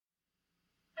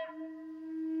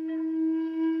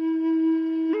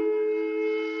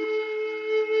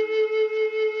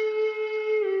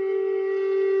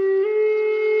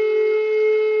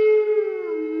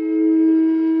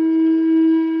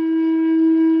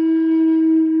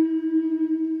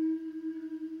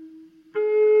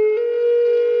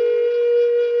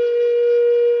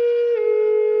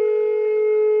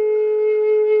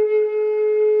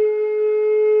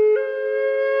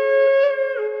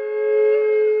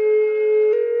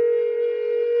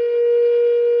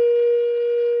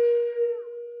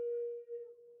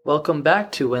Welcome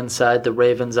back to Inside the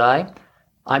Raven's Eye.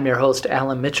 I'm your host,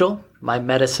 Alan Mitchell. My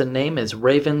medicine name is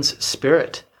Raven's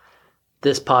Spirit.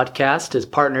 This podcast is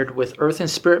partnered with Earth and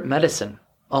Spirit Medicine,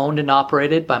 owned and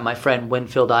operated by my friend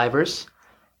Winfield Ivers.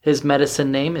 His medicine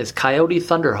name is Coyote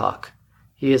Thunderhawk.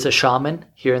 He is a shaman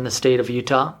here in the state of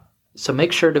Utah, so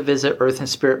make sure to visit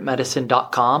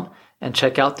earthandspiritmedicine.com and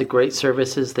check out the great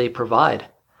services they provide.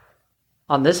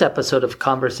 On this episode of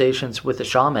Conversations with a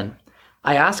Shaman,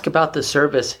 I ask about the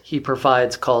service he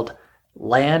provides called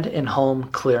Land and Home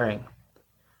Clearing.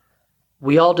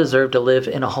 We all deserve to live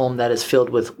in a home that is filled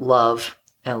with love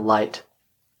and light,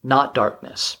 not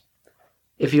darkness.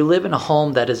 If you live in a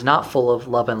home that is not full of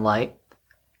love and light,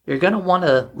 you're going to want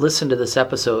to listen to this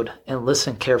episode and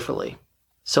listen carefully.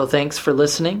 So thanks for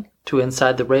listening to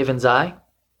Inside the Raven's Eye,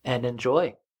 and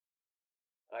enjoy.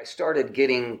 I started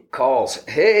getting calls.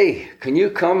 Hey, can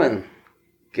you come and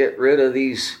get rid of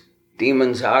these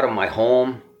demons out of my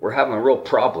home? We're having real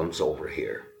problems over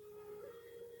here.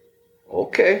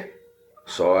 Okay.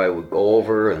 So I would go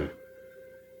over, and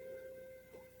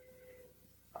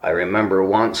I remember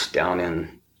once down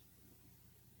in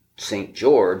St.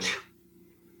 George,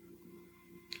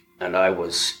 and I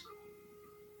was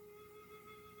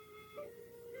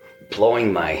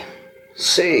blowing my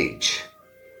sage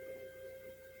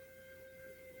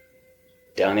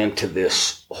down into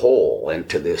this hole,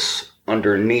 into this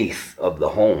underneath of the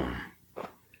home,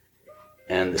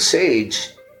 and the sage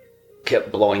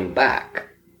kept blowing back.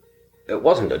 It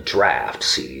wasn't a draft,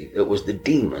 see, it was the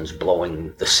demons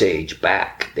blowing the sage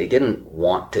back. They didn't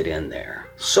want it in there.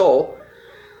 So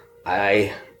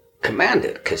I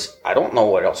commanded, because I don't know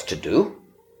what else to do.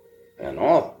 You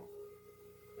know,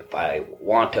 if I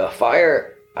want a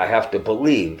fire, I have to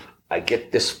believe I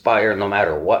get this fire no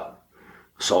matter what.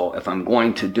 So if I'm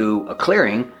going to do a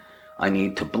clearing, I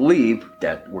need to believe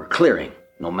that we're clearing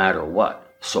no matter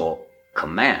what. So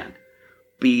command,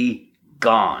 be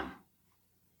gone.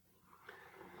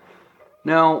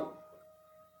 Now,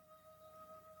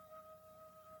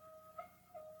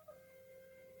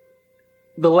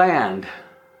 the land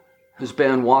has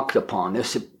been walked upon.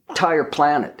 This entire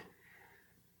planet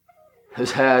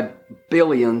has had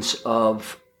billions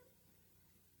of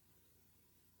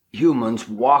humans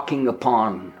walking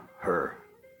upon her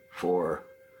for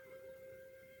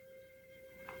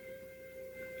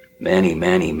many,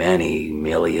 many, many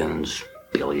millions,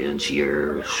 billions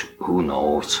years. Who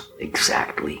knows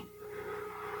exactly?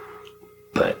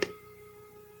 But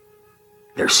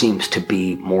there seems to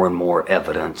be more and more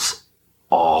evidence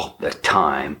all the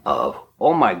time of,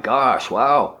 oh my gosh,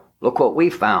 wow, look what we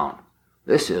found.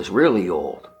 This is really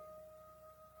old.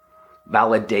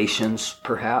 Validations,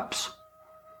 perhaps.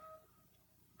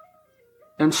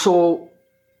 And so,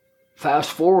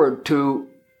 fast forward to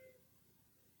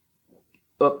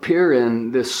up here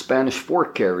in this Spanish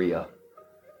Fork area.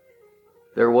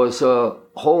 There was a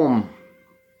home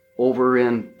over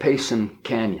in Payson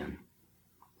Canyon.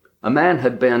 A man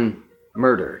had been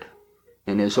murdered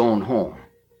in his own home.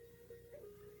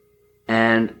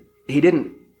 And he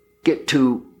didn't get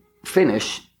to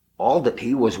finish all that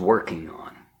he was working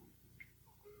on.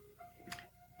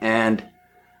 And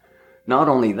not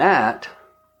only that,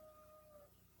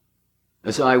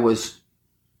 as I was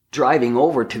driving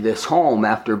over to this home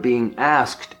after being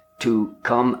asked to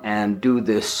come and do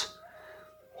this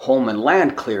home and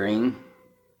land clearing,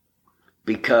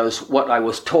 because what I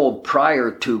was told prior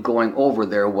to going over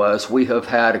there was, we have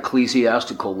had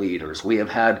ecclesiastical leaders, we have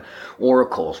had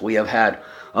oracles, we have had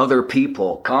other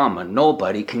people come, and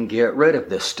nobody can get rid of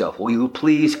this stuff. Will you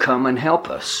please come and help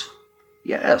us?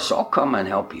 Yes, I'll come and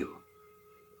help you.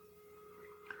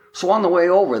 So on the way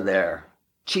over there,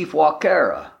 Chief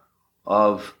Wakera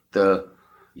of the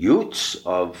Utes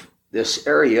of this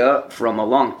area from a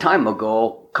long time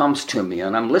ago comes to me,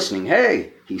 and I'm listening.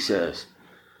 Hey, he says,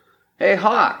 hey,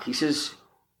 Hawk. He says,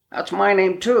 that's my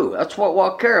name too. That's what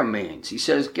Wakera means. He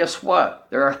says, guess what?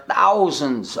 There are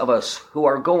thousands of us who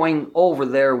are going over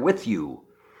there with you.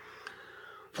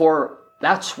 For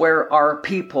that's where our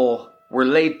people were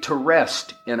laid to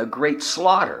rest in a great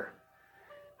slaughter.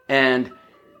 And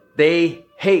they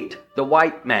hate the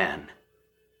white man.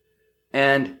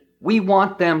 And we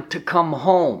want them to come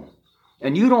home.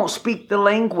 And you don't speak the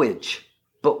language,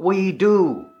 but we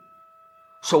do.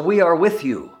 So we are with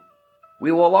you.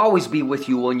 We will always be with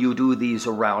you when you do these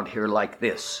around here like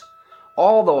this.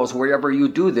 All those, wherever you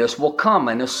do this, will come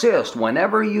and assist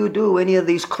whenever you do any of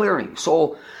these clearings.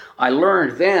 So I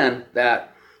learned then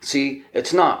that, see,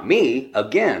 it's not me,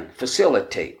 again,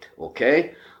 facilitate,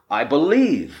 okay? I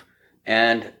believe.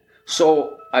 And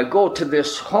so I go to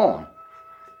this home.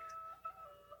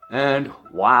 And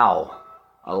wow,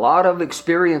 a lot of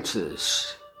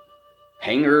experiences.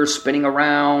 Hangers spinning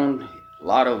around, a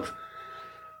lot of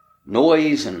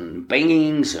noise and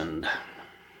bangings, and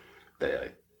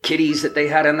the kitties that they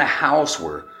had in the house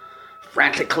were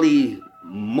frantically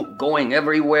going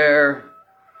everywhere.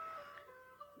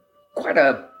 Quite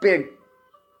a big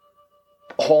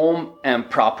home and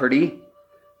property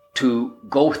to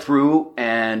go through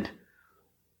and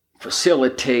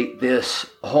facilitate this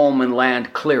home and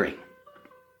land clearing.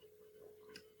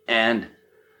 And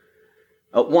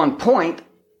at one point,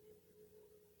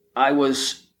 I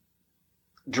was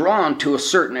drawn to a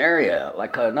certain area,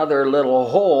 like another little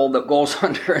hole that goes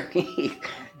underneath.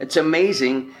 It's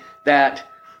amazing that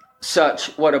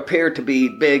such what appear to be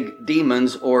big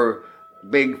demons or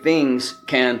big things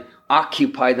can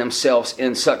occupy themselves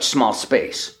in such small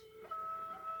space.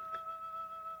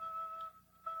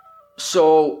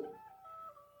 So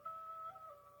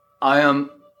I am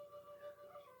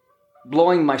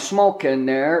blowing my smoke in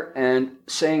there and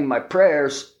saying my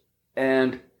prayers,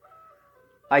 and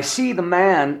I see the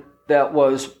man that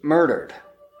was murdered,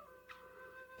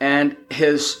 and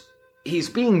he's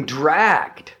being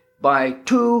dragged by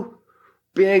two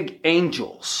big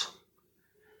angels,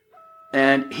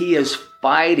 and he is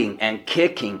fighting and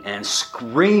kicking and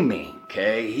screaming,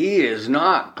 okay? He is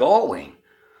not going.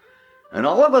 And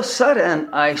all of a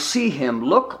sudden, I see him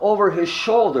look over his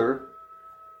shoulder,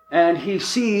 and he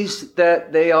sees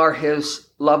that they are his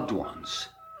loved ones,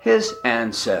 his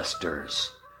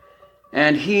ancestors.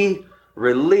 And he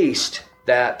released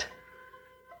that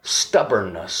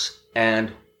stubbornness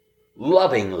and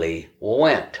lovingly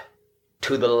went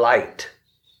to the light.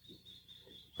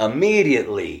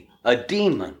 Immediately, a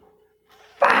demon,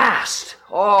 fast,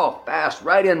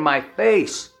 right in my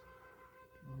face.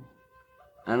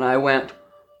 And I went,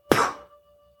 poof,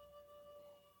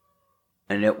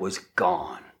 and it was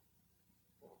gone.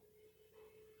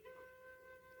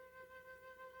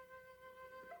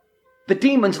 The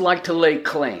demons like to lay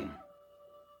claim.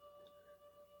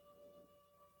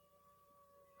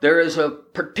 There is a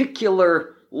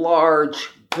particular large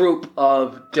group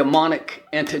of demonic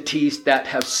entities that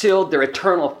have sealed their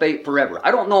eternal fate forever.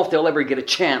 I don't know if they'll ever get a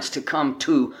chance to come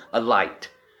to a light.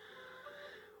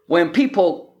 When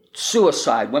people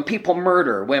suicide, when people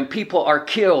murder, when people are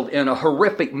killed in a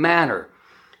horrific manner,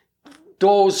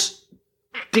 those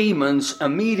demons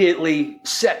immediately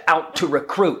set out to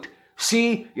recruit.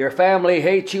 See, your family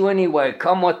hates you anyway.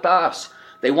 Come with us.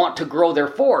 They want to grow their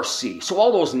force, see. So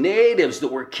all those natives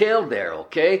that were killed there,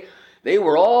 okay, they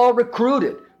were all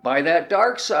recruited by that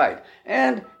dark side.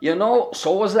 And,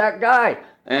 so was that guy.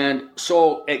 And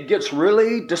so it gets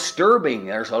really disturbing.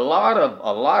 There's a lot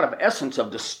of essence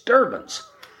of disturbance.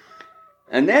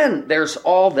 And then there's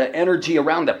all the energy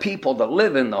around the people that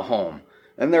live in the home.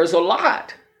 And there's a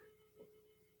lot.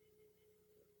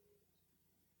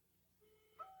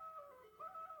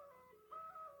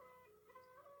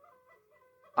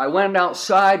 I went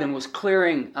outside and was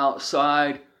clearing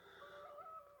outside.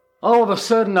 All of a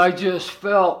sudden, I just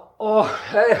felt,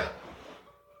 hey.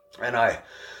 And that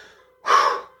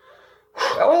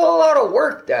was a lot of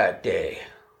work that day.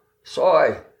 So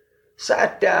I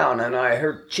sat down and I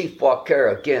heard Chief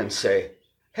Wakera again say,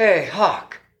 hey,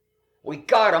 Hawk, we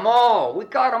got them all. We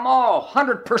got them all.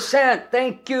 100%.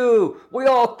 Thank you. We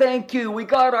all thank you. We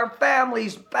got our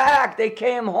families back. They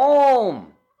came home.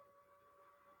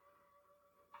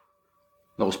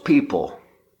 Those people,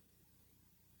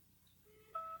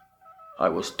 I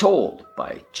was told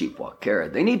by Chief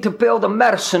Wakera, they need to build a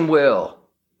medicine wheel.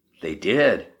 They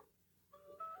did.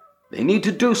 They need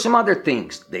to do some other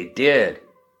things. They did.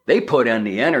 They put in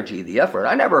the energy, the effort.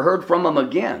 I never heard from them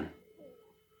again.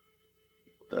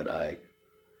 But I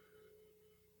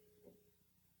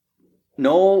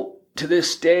know to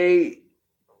this day,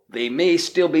 they may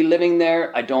still be living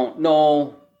there. I don't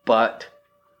know. But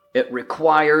it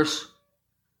requires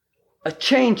a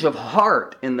change of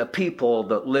heart in the people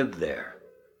that live there.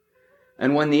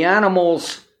 And when the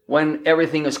animals, when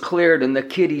everything is cleared and the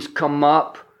kitties come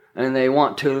up and they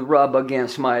want to rub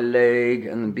against my leg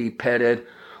and be petted,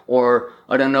 or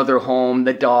at another home,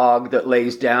 the dog that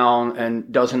lays down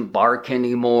and doesn't bark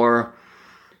anymore.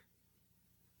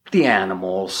 The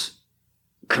animals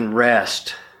can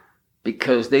rest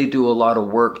because they do a lot of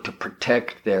work to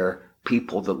protect their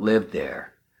people that live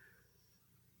there.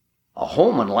 A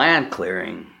home and land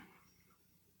clearing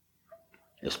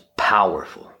is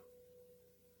powerful.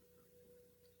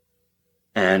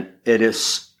 And it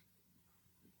is,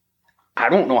 I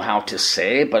don't know how to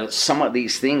say, but some of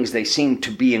these things, they seem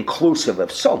to be inclusive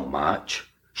of so much.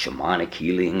 Shamanic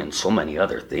healing and so many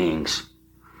other things.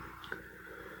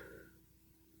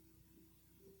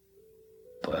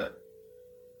 But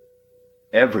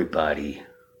everybody,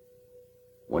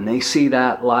 when they see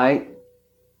that light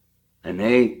and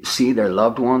they see their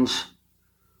loved ones,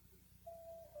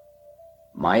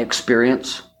 my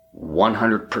experience,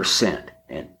 100%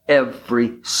 in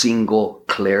every single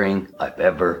clearing I've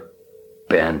ever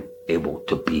been able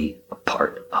to be a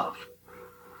part of.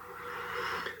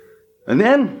 And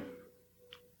then,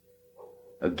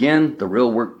 again, the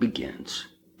real work begins.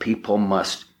 People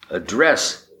must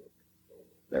address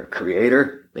their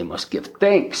Creator. They must give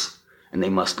thanks. And they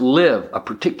must live a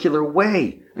particular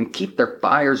way and keep their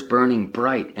fires burning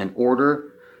bright in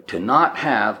order to not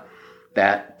have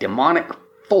that demonic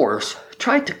force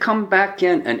try to come back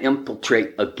in and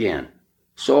infiltrate again.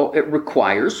 So it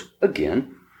requires,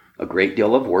 again, a great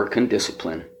deal of work and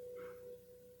discipline.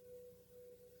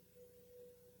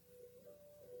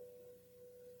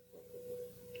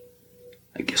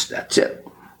 I guess that's it.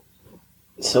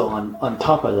 So on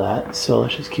top of that, so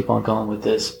let's just keep on going with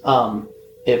this.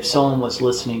 If someone was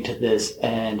listening to this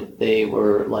and they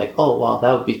were like, oh, wow,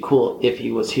 that would be cool if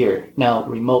he was here. Now,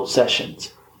 remote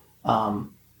sessions.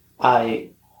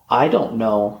 I don't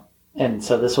know, and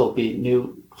so this will be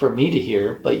new for me to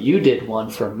hear, but you did one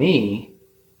for me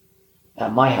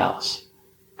at my house.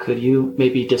 Could you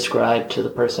maybe describe to the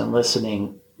person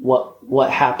listening what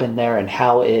happened there and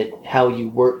how you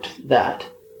worked that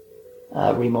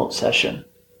remote session?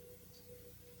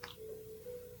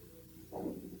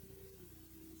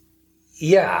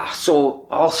 Yeah, so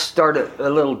I'll start it a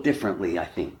little differently, I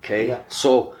think, okay? Yeah.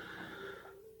 So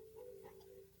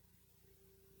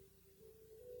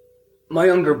my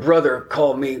younger brother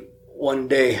called me one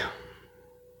day.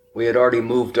 We had already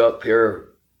moved up here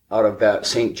out of that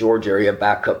St. George area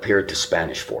back up here to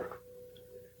Spanish Fork.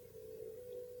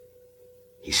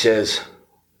 He says,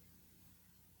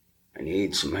 I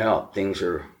need some help. Things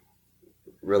are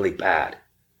really bad.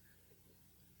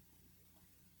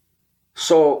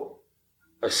 So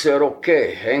I said,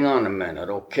 okay, hang on a minute.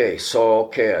 Okay,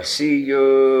 I see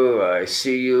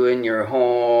you in your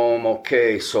home.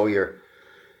 Okay, so your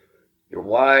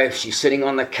wife, she's sitting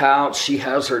on the couch. She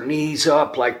has her knees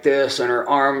up like this and her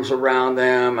arms around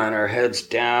them and her head's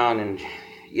down. And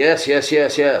yes.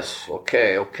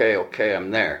 Okay, I'm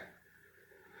there.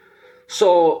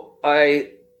 So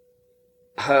I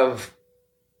have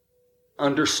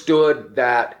understood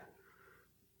that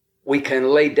we can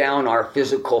lay down our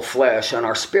physical flesh and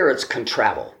our spirits can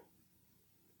travel.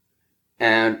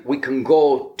 And we can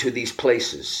go to these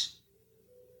places,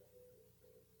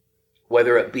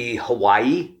 whether it be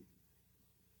Hawaii,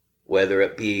 whether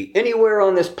it be anywhere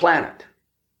on this planet.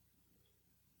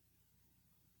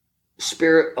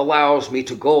 Spirit allows me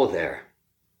to go there.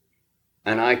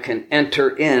 And I can enter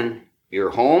in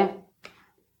your home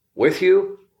with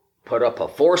you, put up a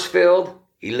force field,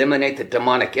 eliminate the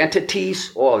demonic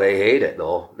entities. Oh, they hate it,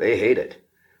 though. They hate it.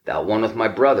 That one with my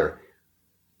brother.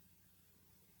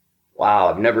 Wow,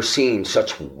 I've never seen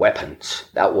such weapons.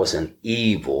 That was an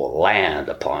evil land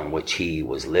upon which he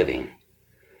was living.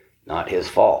 Not his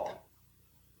fault.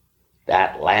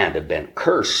 That land had been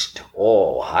cursed.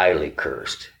 Oh, highly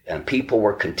cursed. And people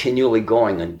were continually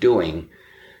going and doing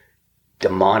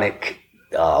demonic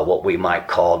what we might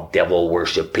call devil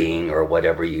worshiping or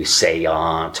whatever you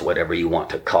seance, whatever you want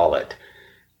to call it.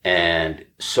 And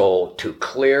so to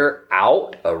clear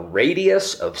out a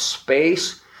radius of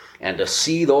space and to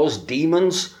see those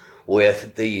demons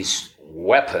with these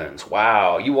weapons.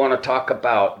 Wow, you want to talk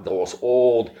about those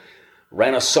old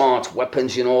Renaissance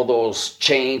weapons, those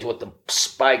chains with the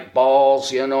spike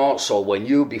balls, So when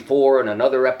you before in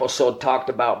another episode talked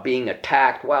about being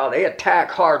attacked, wow, they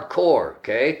attack hardcore,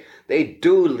 okay? They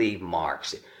do leave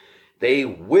marks. They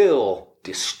will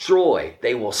destroy.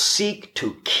 They will seek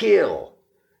to kill.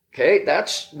 Okay,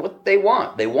 that's what they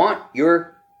want. They want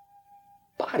your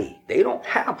body. They don't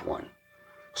have one.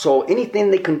 So anything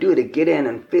they can do to get in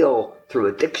and feel through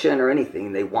addiction or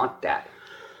anything, they want that.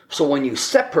 So when you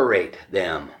separate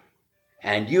them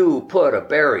and you put a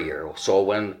barrier, so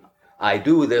when I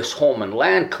do this home and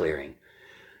land clearing,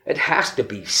 It has to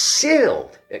be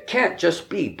sealed. It can't just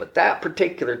be. But that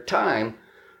particular time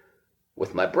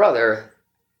with my brother,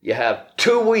 you have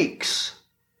 2 weeks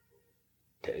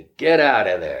to get out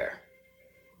of there.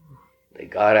 They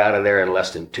got out of there in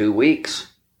less than 2 weeks.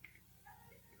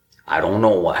 I don't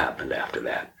know what happened after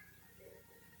that.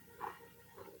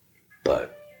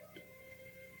 But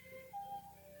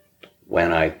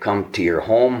when I come to your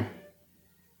home,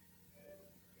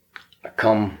 I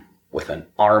come with an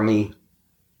army,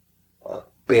 a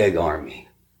big army.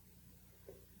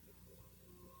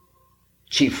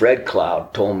 Chief Red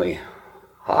Cloud told me,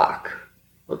 Hawk,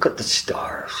 look at the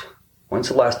stars. When's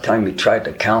the last time you tried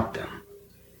to count them?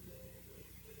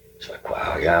 It's like,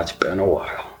 wow, yeah, it's been a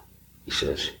while. He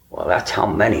says, well, that's how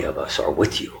many of us are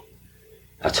with you.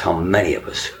 That's how many of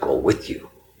us go with you.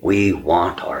 We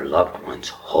want our loved ones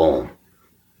home.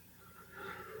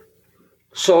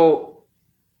 So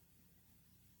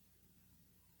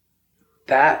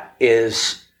that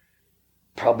is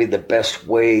probably the best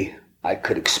way I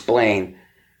could explain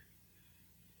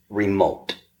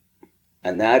remote.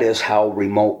 And that is how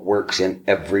remote works in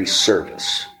every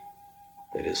service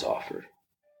that is offered.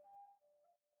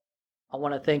 I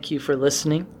want to thank you for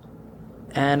listening.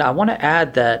 And I want to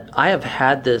add that I have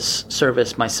had this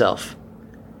service myself,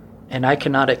 and I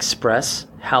cannot express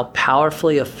how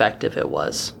powerfully effective it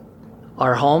was.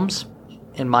 Our homes,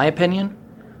 in my opinion,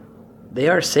 they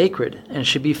are sacred and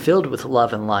should be filled with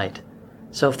love and light.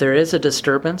 So if there is a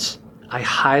disturbance, I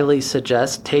highly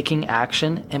suggest taking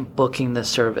action and booking the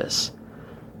service.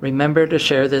 Remember to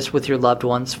share this with your loved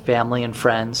ones, family, and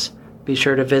friends. Be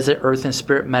sure to visit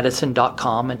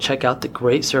earthandspiritmedicine.com and check out the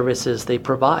great services they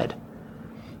provide.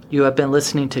 You have been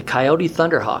listening to Coyote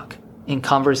Thunderhawk in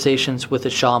Conversations with a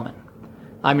Shaman.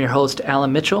 I'm your host,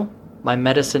 Alan Mitchell. My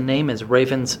medicine name is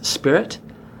Raven's Spirit.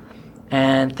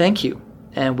 And thank you.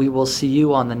 And we will see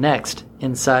you on the next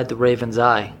Inside the Raven's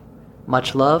Eye.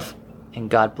 Much love and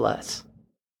God bless.